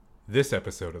This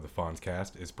episode of the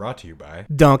Fonzcast is brought to you by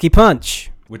Donkey Punch,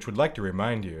 which would like to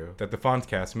remind you that the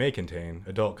Fonzcast may contain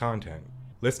adult content.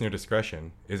 Listener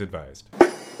discretion is advised.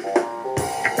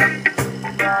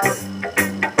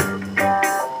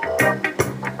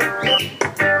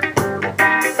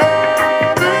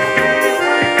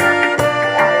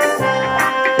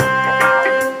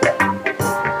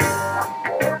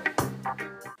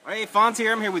 Hey, Fonz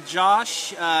here. I'm here with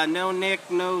Josh. No Nick,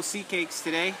 no sea cakes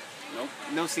today. Nope.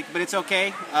 No sea, but it's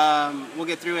okay. We'll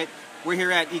get through it. We're here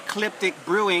at Ecliptic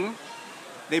Brewing.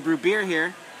 They brew beer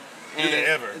here. Do they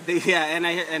ever?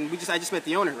 I just met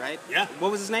the owner, right? Yeah.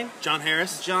 What was his name? John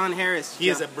Harris. John Harris. He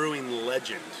is a brewing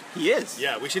legend. He is.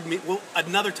 Yeah, we should meet. Well,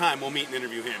 another time we'll meet and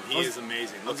interview him. He is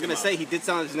amazing. I was gonna say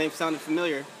his name sounded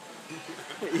familiar.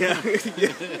 Yeah,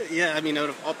 yeah. I mean,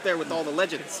 up there with all the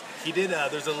legends. He did.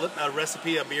 There's a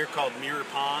recipe of beer called Mirror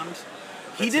Pond.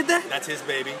 He did that? That's his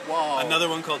baby. Whoa. Another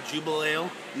one called Jubilale.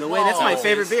 No way. That's my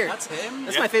favorite beer. That's him?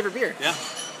 That's my favorite beer. Yeah,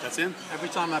 that's him. Every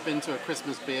time I've been to a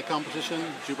Christmas beer competition,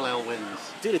 Jubilale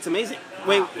wins. Dude, it's amazing.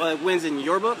 Wait, wins in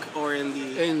your book or in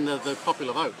the... In the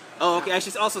popular vote. Oh, okay. I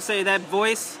should also say that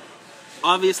voice,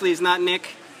 obviously, is not Nick.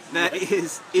 That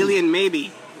is Illion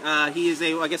Maybe. He is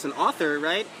I guess, an author,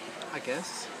 right? I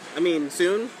guess. I mean,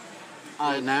 soon?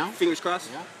 Now? Fingers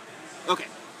crossed? Yeah. Okay.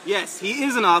 Yes, he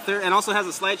is an author and also has a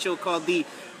slideshow called the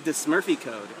Smurfy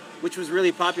Code, which was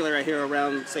really popular right here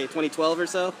around, say, 2012 or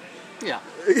so. Yeah.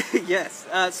 Yes.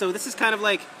 So this is kind of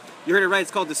like, you heard it right,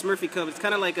 it's called the Smurfy Code. It's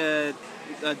kind of like a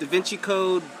Da Vinci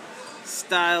Code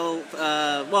style.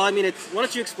 Why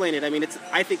don't you explain it? I mean,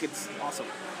 I think it's awesome.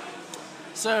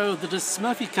 So the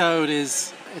Smurfy Code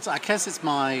I guess it's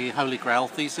my Holy Grail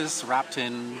thesis wrapped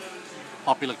in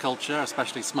popular culture,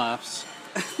 especially Smurfs.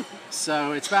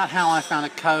 So it's about how I found a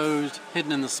code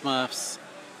hidden in the Smurfs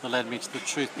that led me to the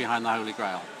truth behind the Holy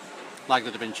Grail, like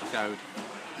the Da Vinci Code,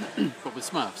 but with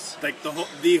Smurfs. Like the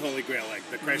Holy Grail, like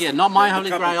the Christ. Yeah, not my the Holy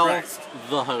cup of Grail, Christ.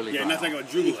 the Holy Grail. Yeah, nothing about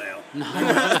Jubilale.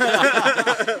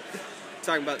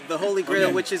 Talking about the Holy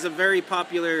Grail, which is a very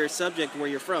popular subject where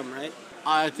you're from, right?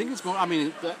 I think it's more. I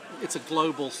mean, it's a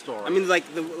global story. I mean, like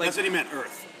That's what he meant.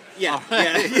 Earth. Yeah,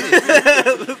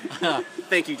 yeah.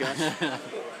 Thank you, Josh.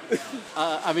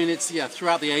 I mean,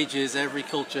 throughout the ages, every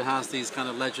culture has these kind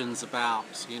of legends about,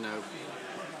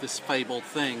 this fabled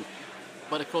thing.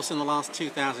 But of course, in the last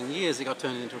 2,000 years, it got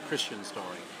turned into a Christian story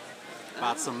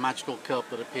about some magical cup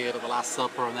that appeared at the Last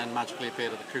Supper and then magically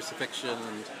appeared at the crucifixion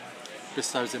and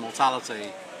bestows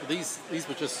immortality. These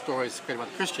were just stories created by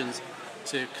the Christians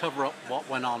to cover up what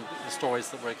went on, the stories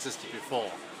that were existed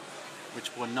before,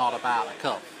 which were not about a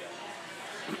cup.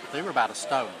 They were about a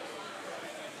stone.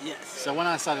 Yes. So when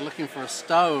I started looking for a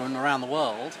stone around the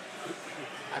world,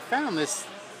 I found this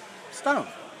stone.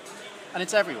 And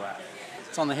it's everywhere.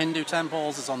 It's on the Hindu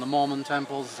temples, it's on the Mormon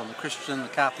temples, it's on the Christian, the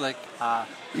Catholic.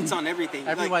 It's on everything.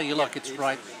 Everywhere you look, it's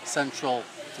right central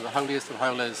to the holiest of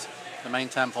holies, the main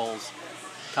temples,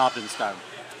 carved in stone.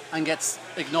 And gets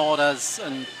ignored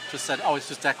and just said, oh, it's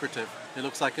just decorative. It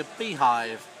looks like a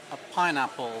beehive, a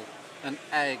pineapple, an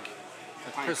egg,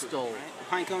 a crystal,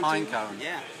 right? A pine cone.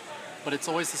 Yeah. But it's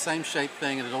always the same shaped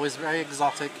thing, and it's always very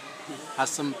exotic, has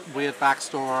some weird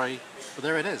backstory, but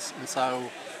there it is. And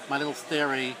so my little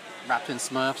theory wrapped in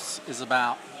Smurfs is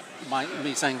about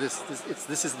me saying this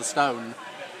is the stone,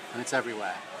 and it's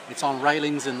everywhere. It's on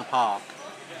railings in the park,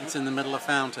 it's in the middle of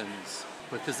fountains,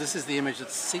 because this is the image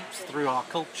that seeps through our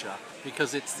culture,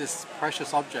 because it's this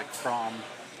precious object from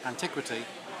antiquity,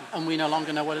 and we no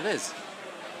longer know what it is.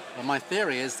 But my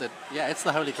theory is that, it's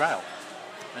the Holy Grail.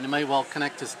 And it may well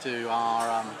connect us to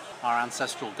our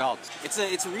ancestral gods. It's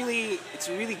a really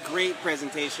great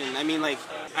presentation. I mean, like,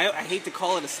 I hate to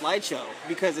call it a slideshow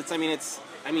because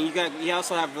you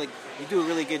also have, like, you do a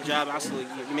really good job. Also,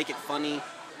 you make it funny.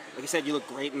 Like I said, you look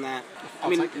great in that.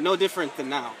 No different than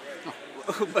now.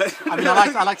 Oh. But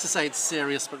I like to say it's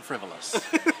serious but frivolous.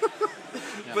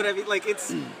 But I mean, like,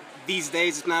 it's these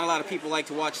days, it's not a lot of people like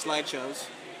to watch slideshows.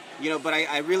 But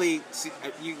I really,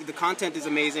 the content is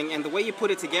amazing, and the way you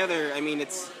put it together,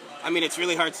 it's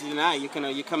really hard to deny. You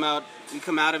come out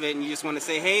of it, and you just want to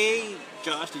say, "Hey,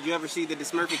 Josh, did you ever see the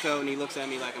Smurfy Code?" And he looks at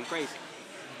me like I'm crazy.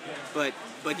 But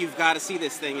you've got to see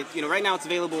this thing. Right now it's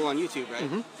available on YouTube, right?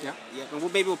 Mm-hmm. Yeah. Yeah.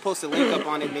 And maybe we'll post a link up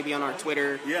on it, maybe on our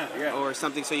Twitter, or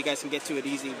something, so you guys can get to it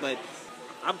easy. But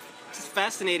I'm just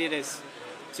fascinated as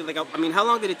to how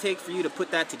long did it take for you to put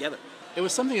that together? It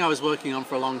was something I was working on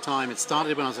for a long time. It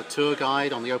started when I was a tour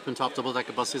guide on the open-top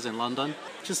double-decker buses in London.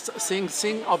 Just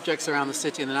seeing objects around the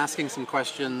city and then asking some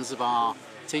questions of our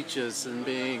teachers and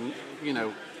being,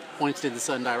 pointed in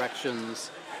certain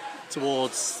directions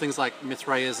towards things like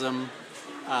Mithraism,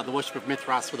 The worship of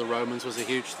Mithras for the Romans was a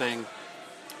huge thing.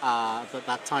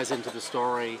 That ties into the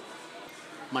story.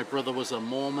 My brother was a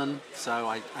Mormon, so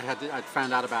I'd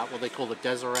found out about what they call the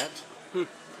Deseret.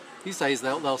 These days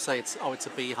they'll say it's a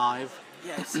beehive.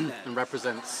 Yeah, I've seen that. And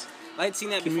represents I had seen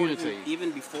that community. before,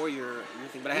 even before your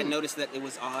thing, but I had noticed that it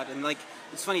was odd. And like,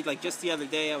 it's funny, like just the other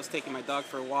day I was taking my dog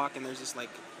for a walk, and there's just like,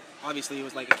 obviously it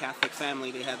was like a Catholic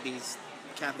family. They had these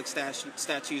Catholic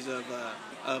statues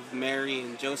of Mary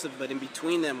and Joseph, but in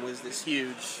between them was this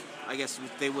huge, I guess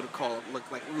they would have called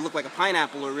looked like a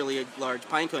pineapple or really a large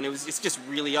pine cone. It's just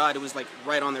really odd. It was like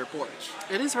right on their porch.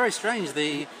 It is very strange.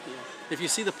 If you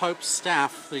see the Pope's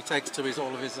staff that he takes to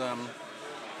all of his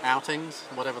outings,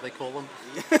 whatever they call them,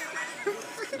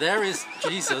 there is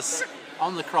Jesus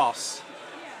on the cross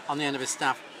on the end of his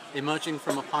staff emerging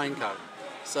from a pine cone.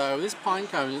 So this pine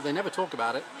cone, they never talk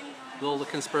about it. All the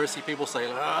conspiracy people say,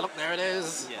 "Oh, look, there it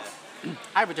is." Yeah.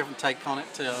 I have a different take on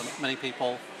it to many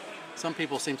people. Some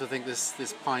people seem to think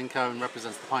this pine cone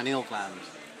represents the pineal gland.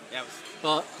 Yeah.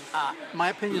 But my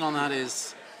opinion on that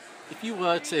is, if you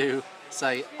were to,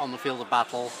 say, on the field of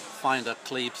battle, find a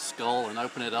cleaved skull and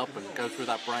open it up and go through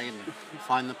that brain and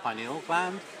find the pineal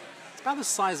gland, it's about the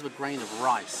size of a grain of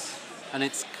rice. And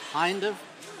it's kind of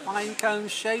pine cone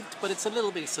shaped, but it's a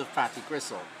little piece of fatty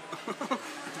gristle.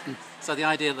 So the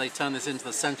idea that they turn this into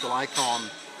the central icon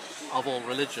of all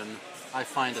religion, I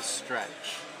find a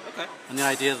stretch. Okay. And the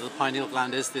idea that the pineal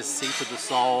gland is this seat of the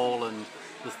soul and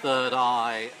the third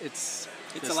eye, it's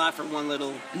a lot for one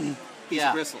little piece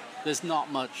of bristle. There's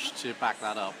not much to back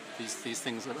that up. These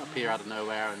things appear out of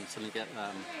nowhere and suddenly get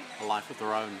a life of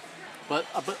their own. But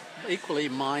equally,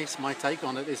 my take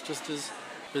on it is just as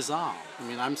bizarre. I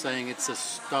mean, I'm saying it's a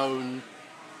stone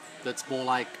that's more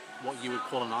like what you would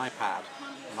call an iPad,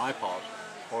 an iPod,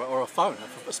 or a phone,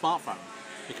 a smartphone,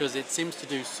 because it seems to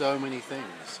do so many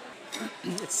things.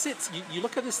 It sits, you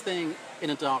look at this thing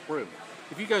in a dark room.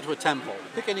 If you go to a temple,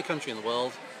 pick any country in the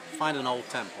world, find an old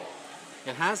temple.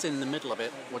 It has in the middle of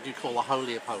it what you call a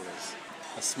Holy of Holies.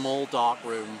 A small dark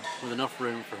room with enough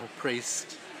room for a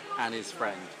priest and his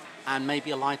friend. And maybe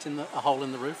a hole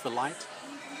in the roof for light.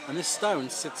 And this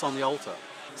stone sits on the altar.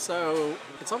 So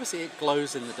it's obviously it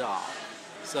glows in the dark.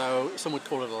 So some would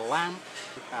call it a lamp.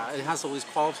 It has all these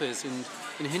qualities.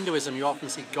 In Hinduism, you often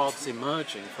see gods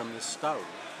emerging from this stone.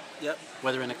 Yep.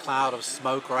 Whether in a cloud of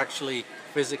smoke or actually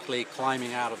physically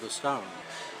climbing out of the stone.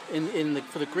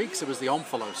 For the Greeks, it was the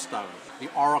omphalos stone, the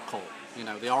oracle.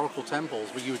 The oracle temples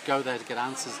where you would go there to get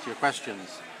answers to your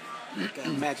questions. Like a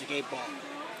magic 8-ball.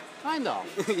 Kind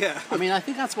of. Yeah. I mean, I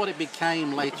think that's what it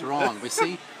became later on. We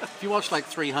see, if you watch like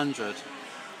 300,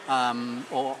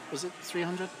 or was it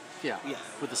 300? Yeah.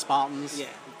 With the Spartans. Yeah.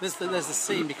 There's the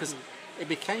scene because it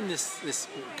became this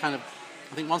kind of.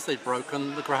 I think once they'd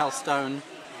broken the Grail stone,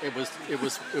 it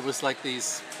was like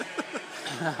these.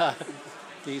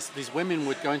 These women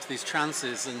would go into these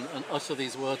trances and utter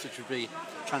these words which would be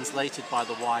translated by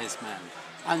the wise men.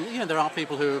 And there are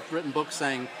people who have written books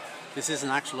saying this is an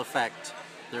actual effect.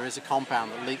 There is a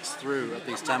compound that leaks through at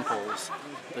these temples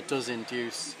that does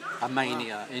induce a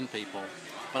mania in people.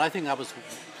 But I think that was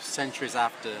centuries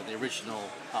after the original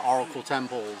oracle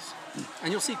temples.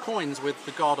 And you'll see coins with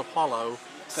the god Apollo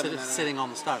sitting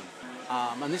on the stone.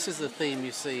 And this is the theme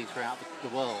you see throughout the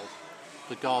world,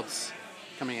 the gods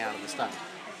coming out of the stone.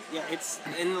 Yeah,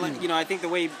 I think the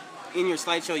way in your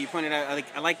slideshow you pointed out,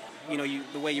 I like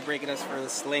the way you break it us for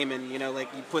this layman. Like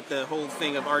you put the whole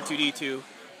thing of R2D2,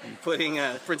 putting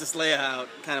Princess Leia out,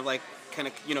 kind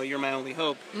of you're my only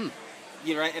hope.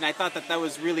 Right? And I thought that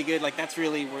was really good. Like that's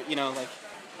really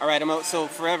all right. So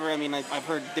forever. I mean, I've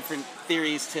heard different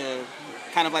theories to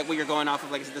kind of like what you're going off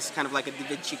of. Like this is kind of like a Da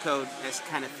Vinci Code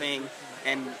kind of thing.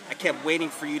 And I kept waiting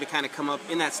for you to kind of come up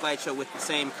in that slideshow with the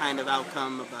same kind of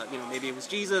outcome about, maybe it was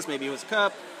Jesus, maybe it was a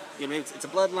cup, maybe it's a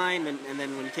bloodline. And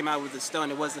then when you came out with the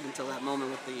stone, it wasn't until that moment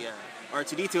with the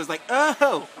R2D2, it was like,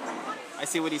 oh, I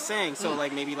see what he's saying. So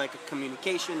like maybe like a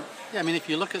communication. Yeah, I mean, if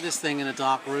you look at this thing in a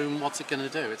dark room, what's it going to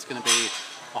do? It's going to be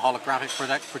a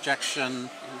holographic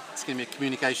projection. It's going to be a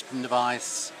communication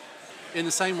device. In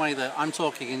the same way that I'm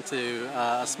talking into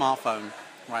a smartphone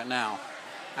right now.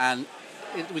 And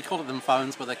we call them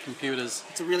phones, but they're computers.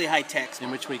 It's a really high tech.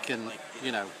 In which we can,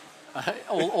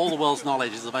 all the world's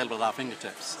knowledge is available at our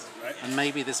fingertips. Right. And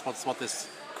maybe this was what this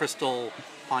crystal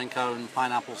pine cone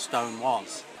pineapple stone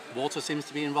was. Water seems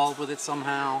to be involved with it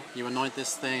somehow. You anoint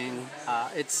this thing.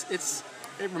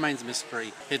 It remains a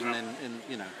mystery, hidden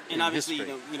in And obviously,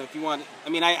 history. If you want,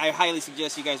 I highly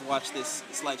suggest you guys watch this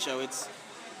slideshow.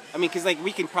 Because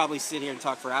we can probably sit here and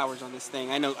talk for hours on this thing.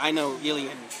 I know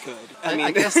Illion could.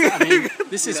 I guess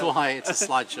this is why it's a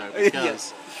slideshow,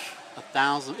 because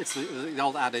thousand. It's the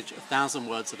old adage: 1,000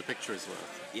 words that a picture is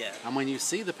worth. Yeah. And when you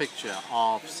see the picture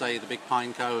of, say, the big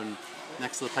pine cone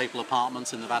next to the papal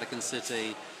apartments in the Vatican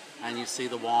City, and you see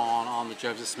the one on the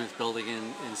Joseph Smith building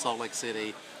in Salt Lake City,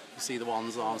 you see the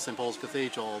ones on St. Paul's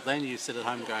Cathedral, then you sit at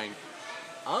home going,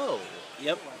 oh,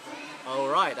 Yep. oh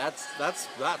right, that's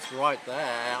right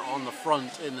there on the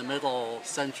front, in the middle,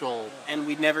 central. And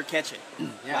we'd never catch it.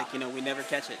 Yeah. Like, we never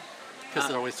catch it. Because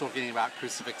they're always talking about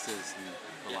crucifixes and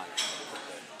the like.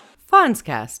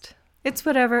 Fonzcast. It's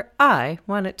whatever I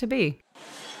want it to be.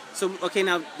 So, okay,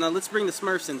 now let's bring the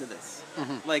Smurfs into this.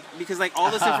 Like, because like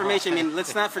all this information, I mean,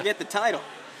 let's not forget the title.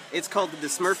 It's called the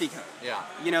Smurfy Code.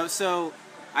 Yeah. So,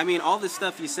 I mean, all this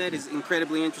stuff you said is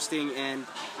incredibly interesting, and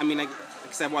I mean, like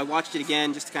I said, I watched it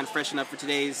again just to kind of freshen up for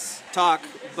today's talk.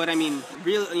 But I mean,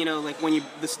 really, like when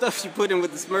the stuff you put in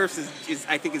with the Smurfs is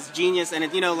I think is genius, and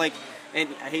it, like, and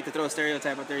I hate to throw a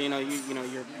stereotype out there,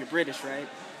 you're British, right?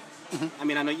 I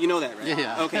mean, I know you know that, right?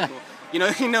 Yeah. Okay, cool.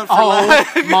 For Oh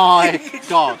my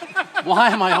God! Why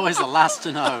am I always the last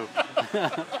to know?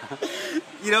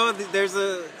 There's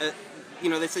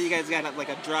they say you guys got like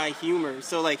a dry humor,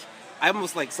 so like I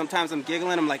almost like sometimes I'm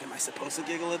giggling. I'm like, am I supposed to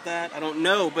giggle at that? I don't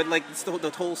know, but like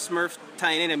the whole Smurf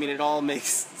tying in. I mean, it all makes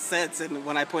sense. And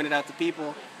when I point it out to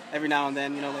people every now and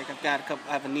then, like I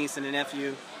have a niece and a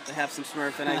nephew that have some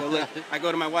Smurf, and I go look. I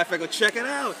go to my wife. I go, check it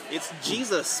out. It's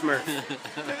Jesus Smurf.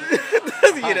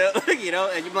 And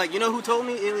you're like, who told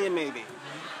me? Illion Maybe.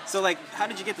 So like, how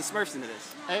did you get the Smurfs into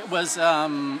this? It was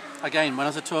again when I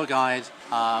was a tour guide.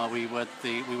 We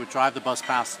would drive the bus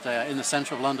past in the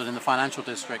centre of London, in the financial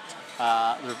district,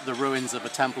 the ruins of a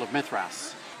temple of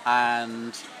Mithras,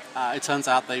 and it turns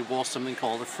out they wore something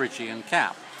called a Phrygian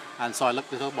cap. And so I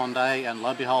looked it up one day, and lo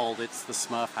and behold, it's the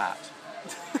Smurf hat.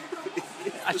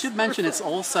 I should mention it's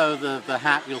also the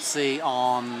hat you'll see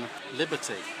on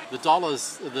Liberty. The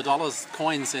dollars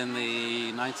coins in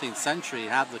the 19th century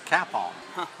had the cap on.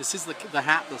 Huh. This is the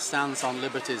hat that stands on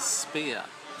Liberty's spear.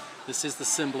 This is the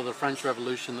symbol of the French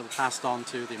Revolution that was passed on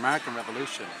to the American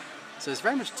Revolution. So it's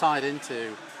very much tied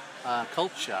into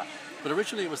culture. But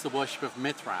originally it was the worship of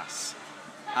Mithras.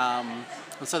 And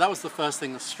so that was the first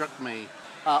thing that struck me.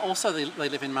 Also, they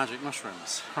live in magic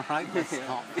mushrooms, right? Let's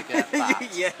not forget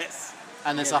that. Yes.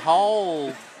 And there's a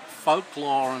whole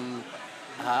folklore and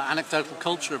anecdotal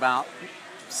culture about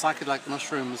psychedelic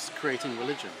mushrooms creating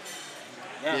religion.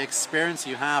 Yeah. The experience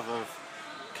you have of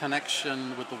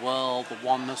connection with the world, the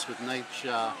oneness with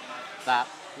nature, that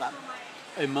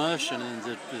immersion in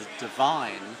the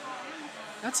divine,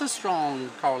 that's a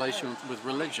strong correlation with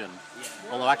religion,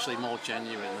 although actually more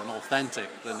genuine and authentic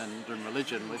than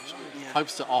religion, which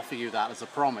hopes to offer you that as a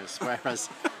promise, whereas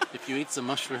if you eat some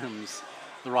mushrooms,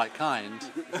 the right kind,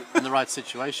 in the right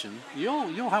situation,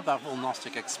 you'll have that whole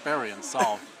Gnostic experience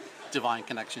of divine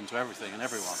connection to everything and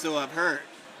everyone. So I've heard.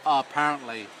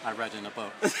 Apparently, I read in a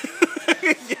book.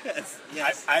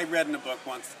 Yes. I read in a book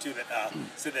once too that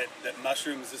said that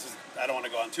mushrooms. I don't want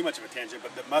to go on too much of a tangent,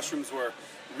 but that mushrooms were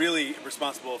really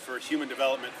responsible for human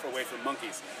development away from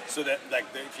monkeys. So that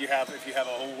if you have a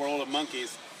whole world of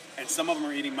monkeys, and some of them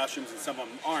are eating mushrooms and some of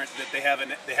them aren't, that they have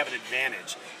an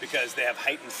advantage because they have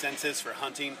heightened senses for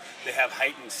hunting, they have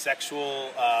heightened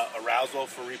sexual arousal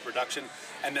for reproduction,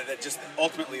 and that just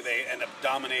ultimately they end up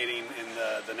dominating in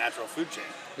the natural food chain.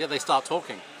 Yeah, they start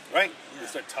talking. Right? They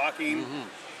start talking,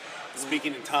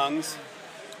 speaking in tongues.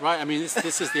 Right, I mean,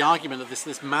 this is the argument of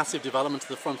this massive development of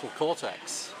the frontal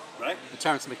cortex. Right? And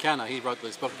Terence McKenna, he wrote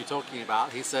this book you're talking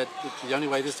about, he said that the only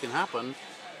way this can happen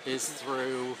is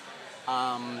through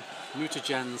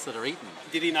mutagens that are eaten.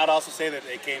 Did he not also say that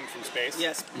they came from space?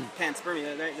 Yes,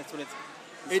 panspermia. That's what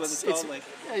it's called. Like,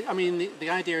 I mean, the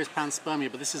idea is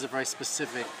panspermia, but this is a very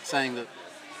specific saying that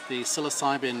the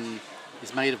psilocybin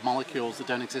is made of molecules that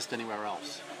don't exist anywhere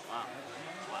else.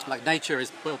 wow. Like nature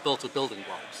is built of building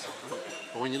blocks,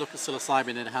 but when you look at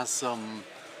psilocybin, it has some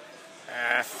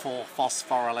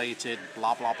phosphorylated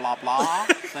blah blah blah blah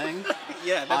thing.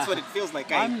 Yeah, that's what it feels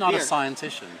like. I'm not a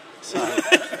scientist, so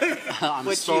I'm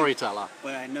a storyteller.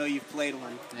 But I know you've played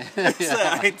one. So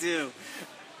I do.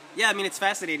 Yeah, I mean, it's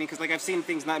fascinating because, like, I've seen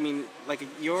things. Like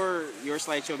your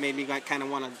slideshow made me kind of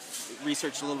want to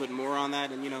research a little bit more on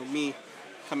that. And me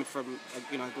coming from,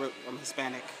 I'm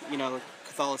Hispanic.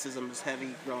 Catholicism was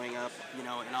heavy growing up. And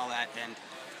all that. And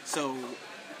so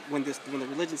when the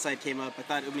religion side came up, I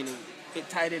thought, it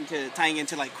tying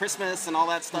into like Christmas and all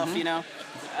that stuff.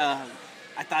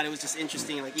 I thought it was just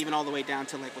interesting, like even all the way down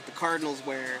to like with the Cardinals,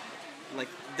 where like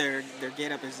their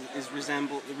get up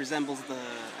resembles the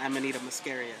Amanita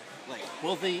muscaria. Like,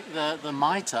 well, the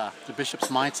mitre, the bishop's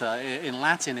mitre, in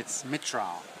Latin it's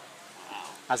mitral,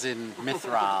 as in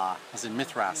Mithra, as in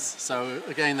Mithras. So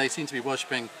again, they seem to be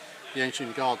worshipping the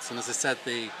ancient gods. And as I said,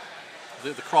 the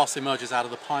cross emerges out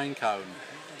of the pine cone.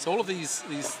 So all of these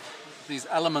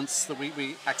elements that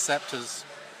we accept as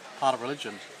part of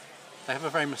religion, they have a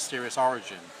very mysterious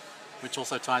origin, which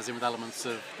also ties in with elements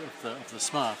of the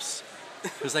Smurfs,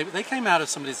 because they came out of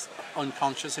somebody's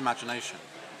unconscious imagination.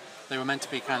 They were meant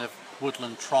to be kind of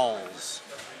woodland trolls,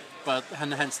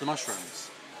 and hence the mushrooms.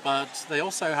 But they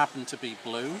also happen to be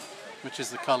blue, which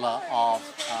is the colour of...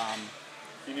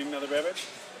 You need another beverage?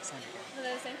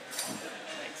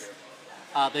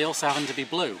 They also happen to be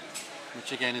blue,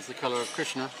 which again is the colour of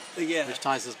Krishna, which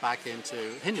ties us back into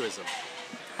Hinduism.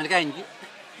 And again,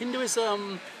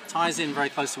 Hinduism ties in very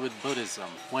closely with Buddhism.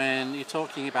 When you're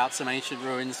talking about some ancient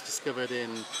ruins discovered in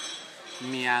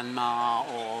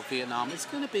Myanmar or Vietnam, it's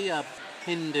going to be a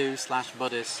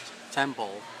Hindu/Buddhist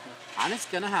temple, and it's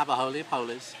going to have a Holy of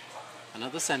Holies, and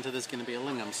at the centre there's going to be a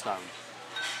lingam stone.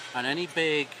 And any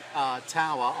big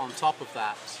tower on top of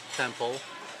that temple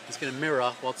is going to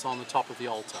mirror what's on the top of the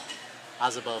altar,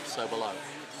 as above, so below.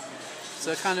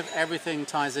 So kind of everything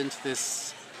ties into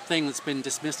this thing that's been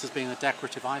dismissed as being a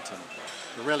decorative item.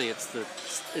 But really it's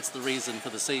the reason for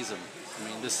the season. I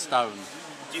mean, this stone.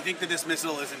 Do you think the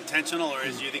dismissal is intentional, or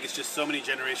do you think it's just so many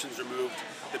generations removed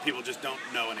that people just don't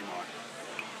know anymore?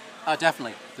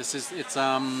 Definitely. It's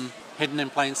hidden in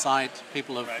plain sight.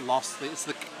 People have lost. It's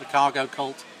the cargo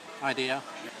cult idea.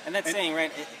 And that's saying,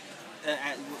 right?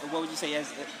 What would you say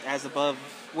as above?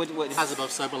 What as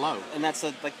above, so below. And that's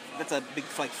a big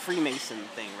like Freemason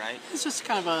thing, right? It's just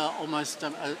kind of almost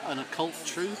an occult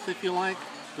truth, if you like.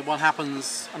 What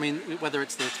happens? I mean, whether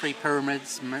it's the three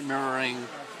pyramids mirroring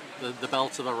the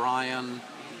belt of Orion,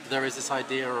 there is this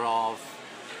idea of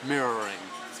mirroring.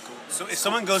 So if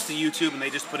someone goes to YouTube and they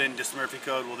just put in Dismurphy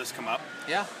code, will this come up?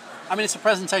 Yeah. I mean, it's a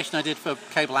presentation I did for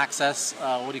cable access.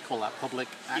 What do you call that? Public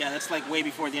access? Yeah, that's like way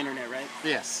before the internet, right?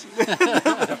 Yes.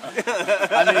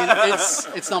 I mean,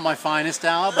 it's not my finest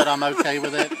hour, but I'm okay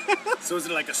with it. So is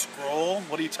it like a scroll?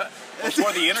 What are you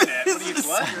before the internet? What are you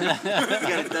what?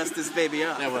 You gotta dust this baby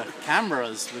up. There were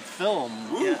cameras with film.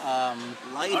 Yeah.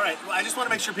 Light. All right. Well, I just want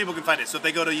to make sure people can find it. So if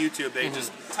they go to YouTube, they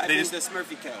just type in the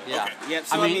Smurfy code. Yeah. Okay. Yep.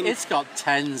 So I mean, it's got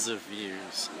tens of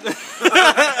views.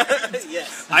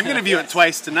 Yes. I'm going to view it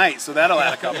twice tonight, so that'll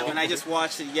add a couple. Yeah, and I just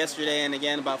watched it yesterday and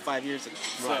again about 5 years ago.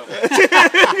 So.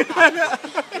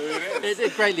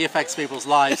 It greatly affects people's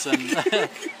lives, and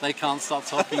they can't stop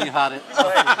talking about it.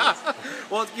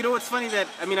 Well, you know what's funny that,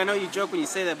 I mean, I know you joke when you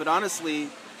say that, but honestly,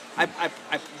 I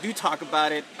do talk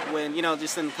about it when,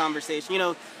 just in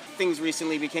conversation, things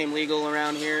recently became legal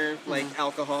around here, like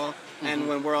alcohol, and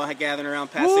when we're all gathering around,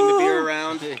 passing the beer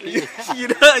around,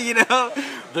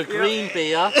 The green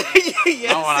beer.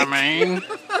 Yes. Know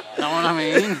what I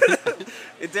mean?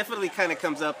 It definitely kind of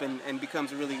comes up and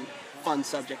becomes a really fun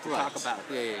subject to talk about.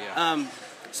 Yeah.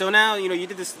 So now, you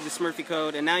did the Smurfy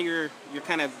Code, and now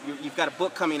you've got a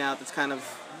book coming out that's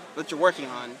you're working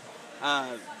on.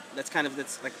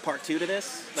 That's like part 2 to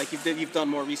this. Like you've done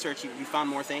more research, you found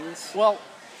more things. Well,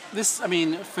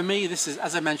 for me, this is,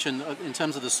 as I mentioned, in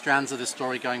terms of the strands of this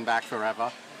story going back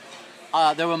forever.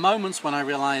 There were moments when I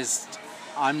realized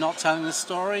I'm not telling this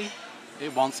story;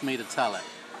 it wants me to tell it.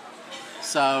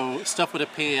 So stuff would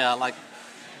appear like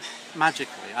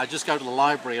magically. I'd just go to the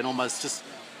library and almost just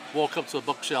walk up to a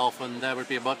bookshelf, and there would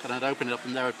be a book, and I'd open it up,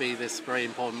 and there would be this very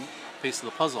important piece of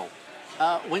the puzzle.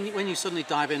 When you suddenly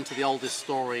dive into the oldest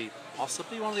story,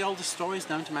 possibly one of the oldest stories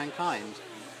known to mankind,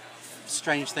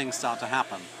 strange things start to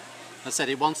happen. As I said,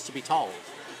 it wants to be told.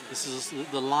 This is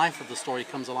the life of the story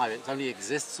comes alive. It only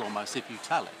exists almost if you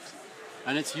tell it,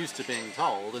 and it's used to being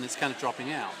told, and it's kind of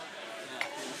dropping out.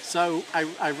 So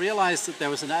I realized that there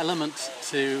was an element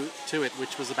to it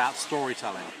which was about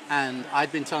storytelling, and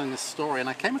I'd been telling this story, and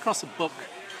I came across a book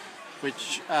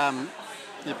which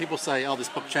people say, "Oh, this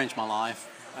book changed my life,"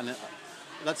 and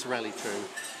that's rarely true,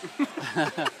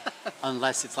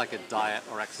 unless it's like a diet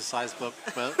or exercise book.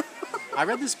 But I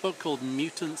read this book called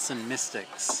Mutants and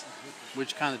Mystics,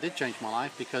 which kind of did change my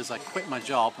life because I quit my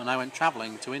job and I went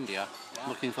traveling to India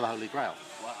looking for the Holy Grail.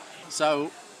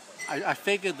 So I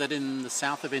figured that in the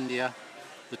south of India,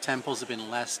 the temples have been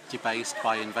less debased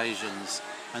by invasions,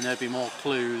 and there'd be more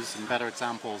clues and better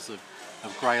examples of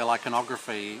Grail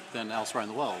iconography than elsewhere in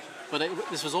the world. But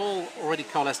this was all already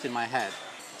coalesced in my head.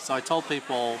 So I told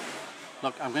people,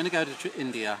 look, I'm going to go to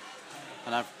India,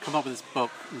 and I've come up with this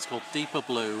book. It's called Deeper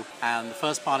Blue, and the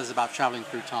first part is about traveling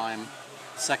through time,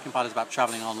 the second part is about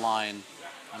traveling online,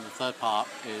 and the third part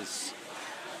is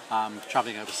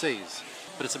traveling overseas.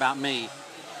 But it's about me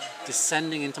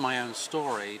descending into my own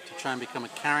story to try and become a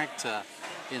character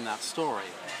in that story.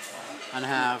 and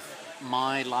have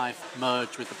my life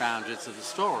merge with the boundaries of the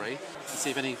story and see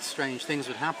if any strange things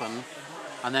would happen.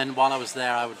 And then while I was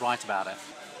there, I would write about it.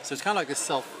 So it's kind of like this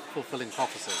self-fulfilling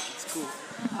prophecy. It's cool.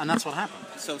 And that's what happened.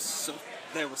 So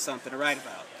there was something to write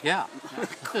about. Yeah.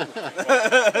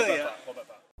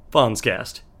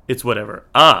 Fonzcast. It's whatever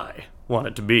I want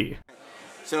it to be.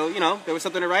 So, there was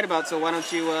something to write about, so why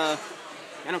don't you,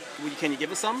 can you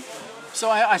give us some? So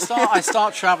I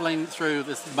start traveling through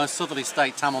this most southerly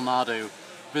state, Tamil Nadu,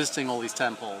 visiting all these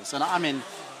temples, and I'm in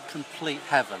complete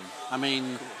heaven. I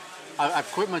mean, I've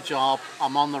quit my job,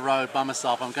 I'm on the road by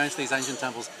myself, I'm going to these ancient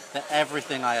temples. They're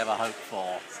everything I ever hoped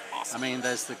for. Awesome. I mean,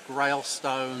 there's the Grail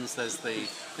stones,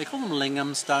 they call them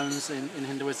lingam stones in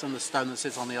Hinduism, the stone that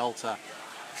sits on the altar.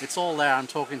 It's all there. I'm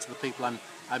talking to the people.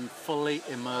 I'm fully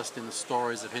immersed in the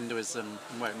stories of Hinduism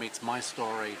and where it meets my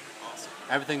story. Awesome.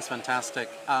 Everything's fantastic.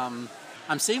 I'm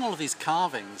seeing all of these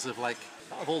carvings of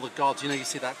all the gods. You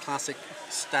see that classic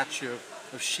statue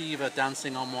of Shiva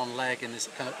dancing on one leg in this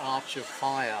kind of arch of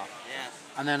fire. Yeah.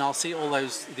 And then I'll see all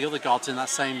the other gods in that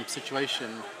same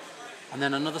situation. And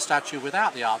then another statue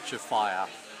without the arch of fire.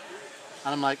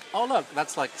 And I'm like, oh look,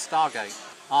 that's like Stargate.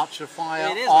 Arch of fire.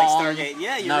 It is on, like Stargate.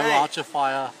 Yeah, you're right. No Arch of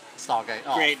fire. Stargate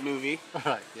off. Great movie.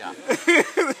 Right. Yeah.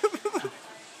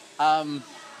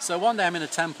 So one day I'm in a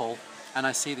temple and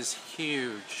I see this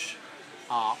huge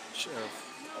arch of,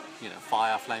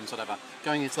 fire, flames, whatever,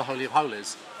 going into the Holy of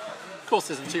Holies. Of course,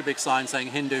 there's two big signs saying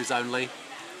Hindus only.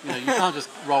 You can't just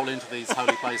roll into these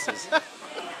holy places.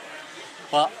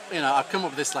 But, I've come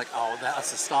up with this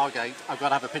that's a Stargate. I've got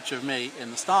to have a picture of me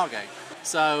in the Stargate.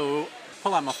 So,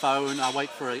 pull out my phone. I wait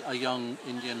for a young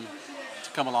Indian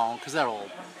to come along because they're all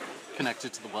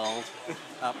connected to the world.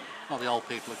 Not the old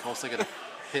people, of course. They're going to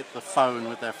hit the phone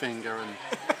with their finger.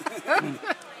 And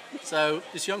so,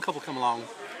 this young couple come along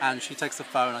and she takes the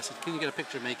phone. I said, can you get a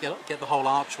picture of me? Get the whole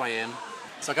archway in.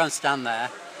 So I go and stand there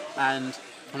and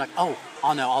I'm like, oh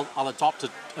no, I'll adopt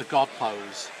a god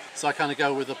pose. So I kind of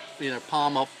go with the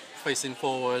palm up facing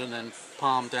forward and then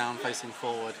palm down facing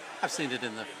forward. I've seen it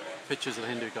in the pictures of the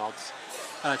Hindu gods.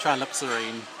 And I try and look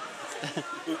serene.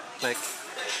 Click.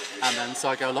 And then so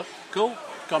I go, look, cool,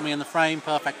 got me in the frame,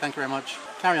 perfect, thank you very much.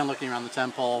 Carry on looking around the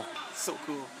temple. So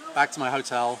cool. Back to my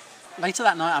hotel. Later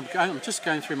that night, I'm just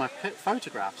going through my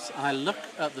photographs and I look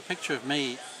at the picture of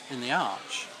me in the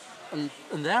arch. And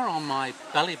there on my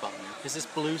belly button is this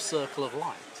blue circle of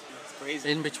light. That's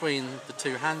crazy. In between the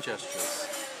two hand gestures.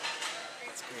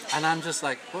 That's crazy. And I'm just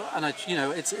like, well, and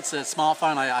it's a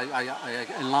smartphone. I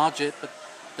enlarge it, but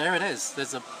there it is.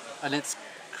 And it's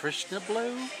Krishna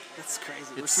blue. That's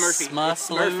crazy. It's Smurfy.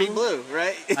 Smurfy blue,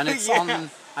 right? And it's yeah.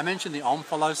 I mentioned the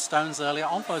omphalos stones earlier.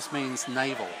 Omphalos means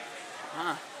navel,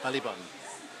 Huh. belly button.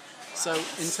 So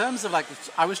in terms of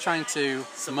I was trying to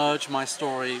merge my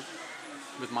story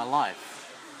with my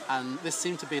life, and this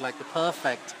seemed to be the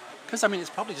perfect, because it's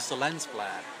probably just a lens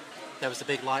flare. There was a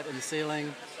big light in the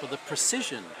ceiling, but the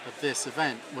precision of this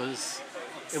event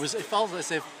it felt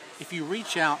as if you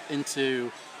reach out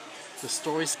into the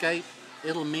storyscape,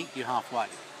 it'll meet you halfway.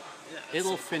 Yeah,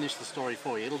 it'll finish the story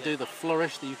for you. It'll do the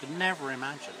flourish that you could never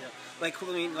imagine. Yeah.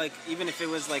 Even if it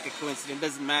was a coincidence, it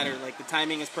doesn't matter. The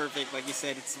timing is perfect. Like you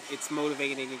said, it's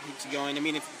motivating. It keeps you going.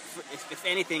 If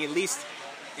anything, at least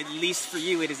for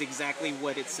you, it is exactly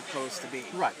what it's supposed to be.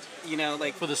 Right.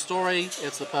 For the story,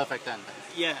 it's the perfect ending.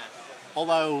 Yeah.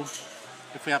 Although,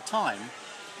 if we have time,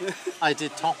 I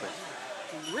did top it.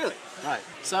 Really? Right.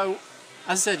 So,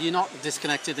 as I said, you're not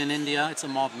disconnected in India. It's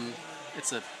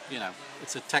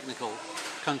a technical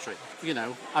country.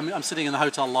 I'm sitting in the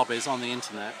hotel lobbies on the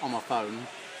internet, on my phone,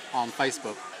 on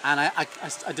Facebook, and I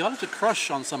developed a crush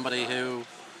on somebody who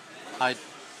I'd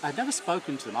never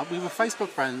spoken to them. We were Facebook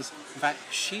friends. In fact,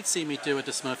 she'd seen me do a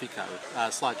DeSmurphy Code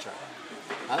slideshow.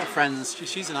 Friends,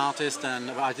 she's an artist, and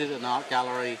I did it at an art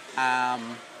gallery.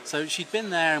 So she'd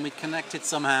been there, and we'd connected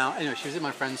somehow. Anyway, she was in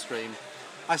my friend stream.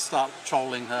 I start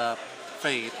trolling her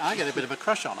feed, and I get a bit of a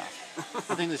crush on her.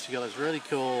 I think this girl is really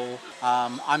cool.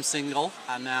 I'm single,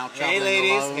 and now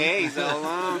traveling alone. Hey, he's all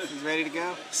alone. He's ready to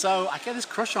go. So I get this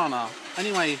crush on her.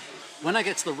 Anyway, when I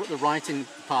get to the writing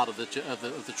part of the trip,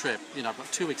 I've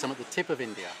got 2 weeks. I'm at the tip of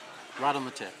India, right on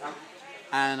the tip,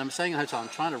 and I'm staying in a hotel. I'm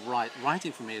trying to write.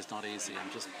 Writing for me is not easy.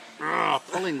 I'm just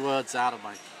pulling words out of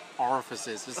my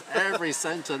orifices, just every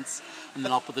sentence, and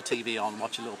then I'll put the TV on,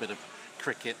 watch a little bit of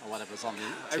cricket or whatever's on the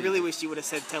TV. I really wish you would have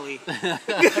said telly.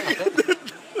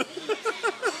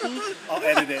 I'll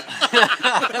edit it.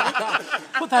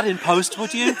 Put that in post,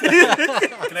 would you?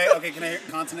 Can I hear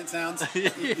consonant sounds?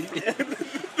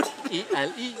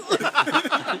 E-L-E.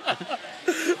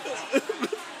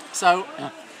 So,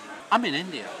 I'm in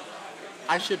India.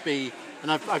 I should be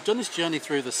And I've done this journey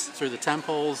through the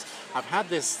temples. I've had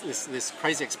this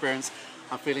crazy experience.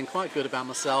 I'm feeling quite good about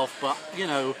myself, but you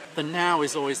know, the now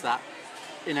is always that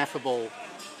ineffable.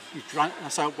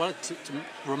 So I wanted to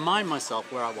remind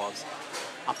myself where I was.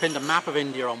 I pinned a map of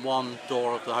India on one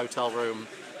door of the hotel room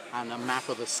and a map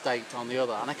of the state on the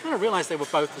other, and I kind of realized they were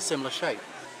both a similar shape.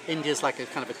 India's like a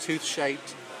kind of a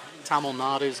tooth-shaped, Tamil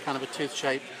Nadu's kind of a tooth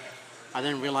shape. I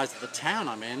then realized that the town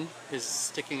I'm in is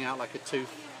sticking out like a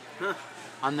tooth. Huh.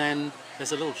 And then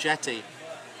there's a little jetty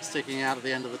sticking out at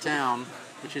the end of the town,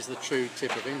 which is the true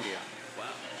tip of India. Wow.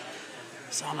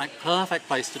 So I'm like, perfect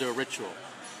place to do a ritual.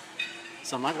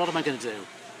 So I'm like, what am I going to do?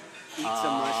 Eat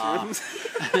some mushrooms.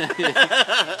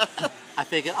 I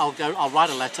figured I'll write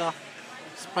a letter.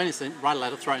 It's plain and simple, write a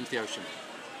letter, throw it into the ocean.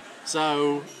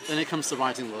 So then it comes to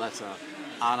writing the letter,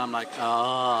 and I'm like,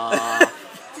 well,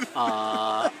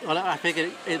 I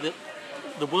figured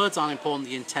the words aren't important,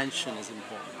 the intention is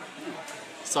important.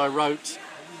 So I wrote,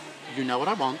 you know what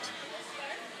I want,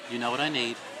 you know what I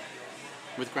need,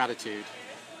 with gratitude.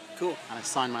 Cool. And I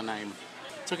signed my name.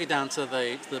 Took it down to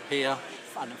the pier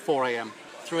at 4 a.m.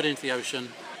 Threw it into the ocean.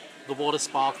 The water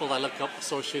sparkled. I looked up,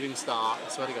 saw a shooting star. I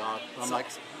swear to God. And I'm like,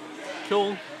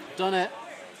 cool, done it.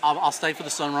 I'll stay for the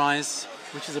sunrise,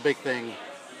 which is a big thing,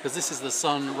 because this is the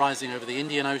sun rising over the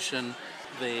Indian Ocean,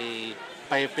 the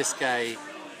Bay of Biscay,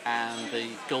 and the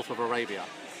Gulf of Arabia.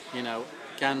 You know,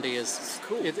 Gandhi is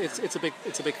cool. It's a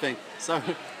big thing. So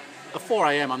at 4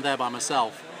 a.m. I'm there by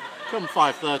myself. Come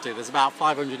 5:30, there's about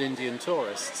 500 Indian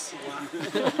tourists.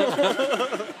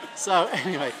 So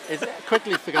anyway,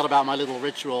 quickly forgot about my little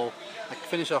ritual. I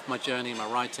finish off my journey, my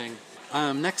writing.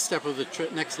 Next step of the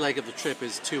trip, next leg of the trip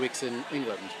is 2 weeks in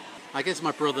England. I get to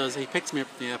my brother's, he picks me up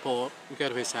from the airport, we go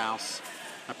to his house,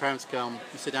 my parents come,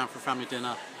 we sit down for a family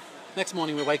dinner. Next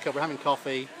morning we wake up, we're having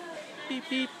coffee, beep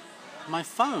beep. My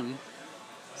phone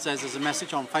says there's a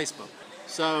message on Facebook.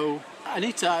 So I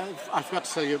forgot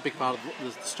to tell you a big part of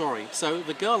the story. So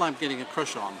the girl I'm getting a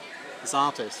crush on, this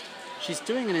artist, she's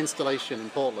doing an installation in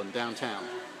Portland, downtown.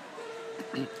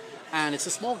 And it's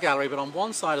a small gallery, but on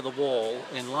one side of the wall,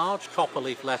 in large copper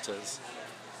leaf letters,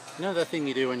 you know the thing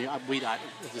you do when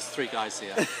there's 3 guys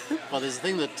here. Well, there's a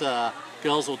thing that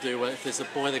girls will do where if there's a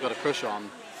boy they've got a crush on,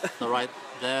 they'll write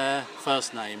their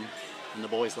first name and the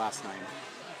boy's last name.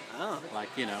 Oh. Like,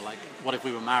 you know, like, what if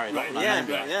we were married? Right, What would I name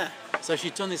you? yeah. So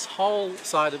she'd done this whole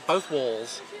side of both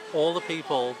walls, all the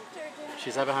people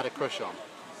she's ever had a crush on.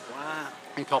 Wow.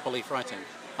 In copper leaf writing.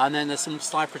 And then there's some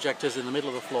slide projectors in the middle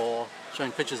of the floor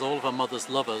showing pictures of all of her mother's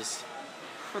lovers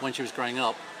when she was growing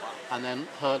up, and then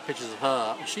pictures of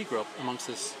her when she grew up amongst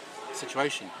this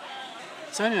situation.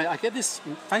 So anyway, I get this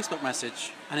Facebook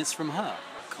message, and it's from her.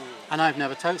 Cool. And I've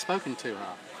never spoken to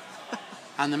her.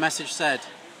 And the message said,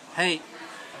 hey,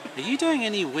 are you doing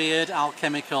any weird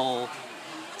alchemical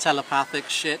telepathic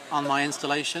shit on my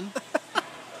installation?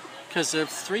 Because there are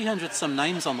 300 some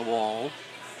names on the wall.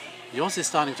 Yours is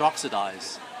starting to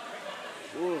oxidize.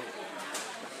 Whoa.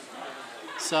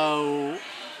 So...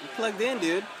 You plugged in,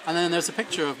 dude. And then there's a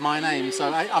picture of my name.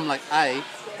 So I'm like, A,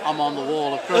 I'm on the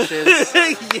wall of crushes.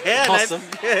 Yeah, awesome.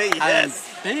 Yes.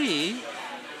 And B,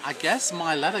 I guess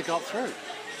my letter got through.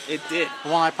 It did. The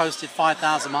one I posted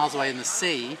 5,000 miles away in the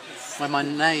sea when my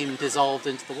name dissolved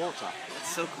into the water.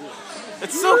 It's so cool.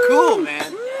 It's so cool,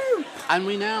 man. And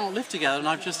we now live together, and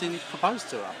I've just proposed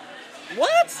to her.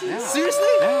 What? Yeah. Seriously?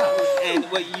 Yeah. And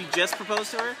what, you just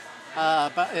proposed to her?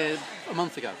 About a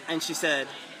month ago. And she said,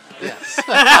 Yes.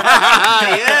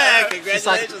 yeah, congratulations, She's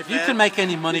like, if you man. can make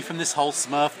any money from this whole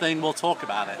Smurf thing, we'll talk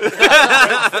about it.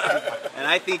 And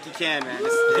I think you can, man.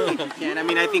 I think you can. I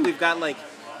mean, I think we've got like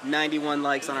 91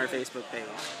 likes on our Facebook page.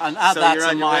 And add So that you're to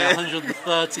on your my way.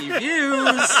 130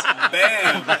 views.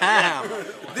 Bam! Bam.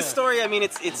 This story, I mean,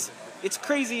 it's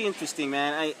crazy interesting,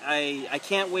 man. I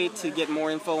can't wait to get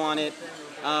more info on it.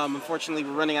 Unfortunately,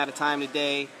 we're running out of time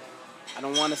today. I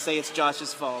don't want to say it's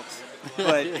Josh's fault,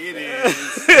 but It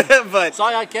is. but So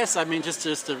I guess, I mean, just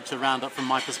to round up from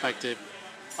my perspective,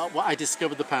 I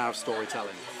discovered the power of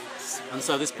storytelling. And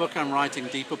so this book I'm writing,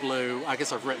 Deeper Blue, I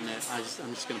guess I've written it.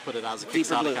 I'm just going to put it as a Deeper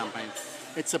Kickstarter Blue. campaign.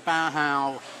 It's about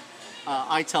how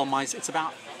it's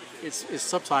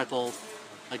subtitled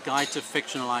A Guide to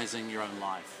Fictionalizing Your Own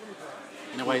Life.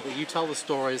 In a way that you tell the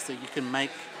stories that you can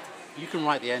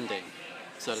write the ending,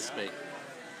 so to speak.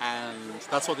 And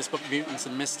that's what this book, Mutants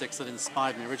and Mystics, that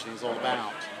inspired me originally, is all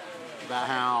about. About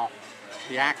how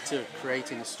the act of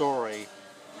creating a story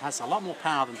has a lot more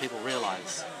power than people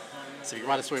realize. So if you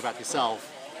write a story about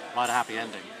yourself, write a happy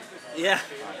ending. yeah.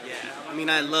 I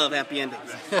mean, I love happy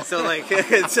endings. So like,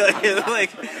 it's like,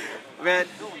 But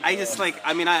I just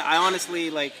I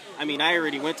honestly I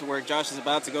already went to work. Josh is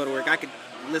about to go to work. I could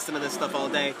listen to this stuff all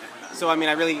day. So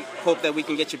I really hope that we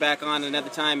can get you back on another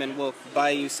time, and we'll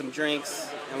buy you some drinks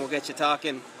and we'll get you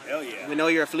talking. Hell yeah. We know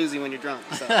you're a floozy when you're drunk.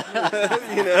 So.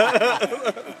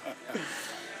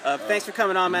 Thanks for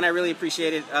coming on, man. I really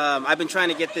appreciate it. I've been trying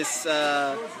to get this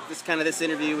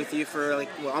interview with you for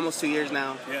almost 2 years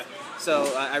now. Yeah.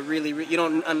 So I really you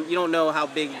don't know how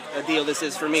big a deal this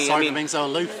is for me. Sorry for being so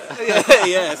aloof.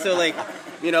 Yeah. So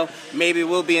maybe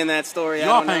we'll be in that story. You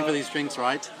are paying for these drinks,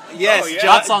 right? Yes, Oh, yeah.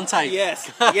 That's on tape.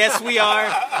 Yes, we are,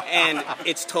 and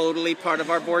it's totally part of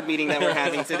our board meeting that we're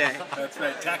having today. That's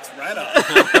right. Tax write-off.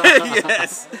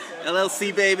 Yes,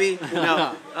 LLC baby.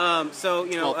 No,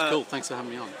 Cool. Thanks for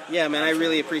having me on. Yeah, man, I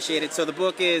really appreciate it. So the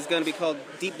book is going to be called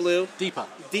Deep Blue.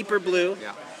 Deeper Blue.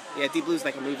 Yeah. Yeah, Deep Blue's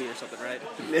like a movie or something, right?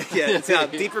 Yeah, it's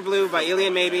Deeper Blue by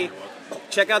Illion Maybe.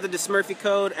 Check out the DeSmurphy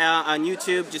Code on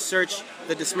YouTube. Just search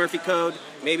the DeSmurphy Code.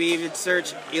 Maybe even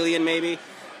search Illion Maybe.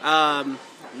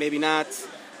 Maybe not.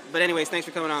 But anyways, thanks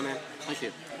for coming on, man. Thank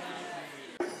you.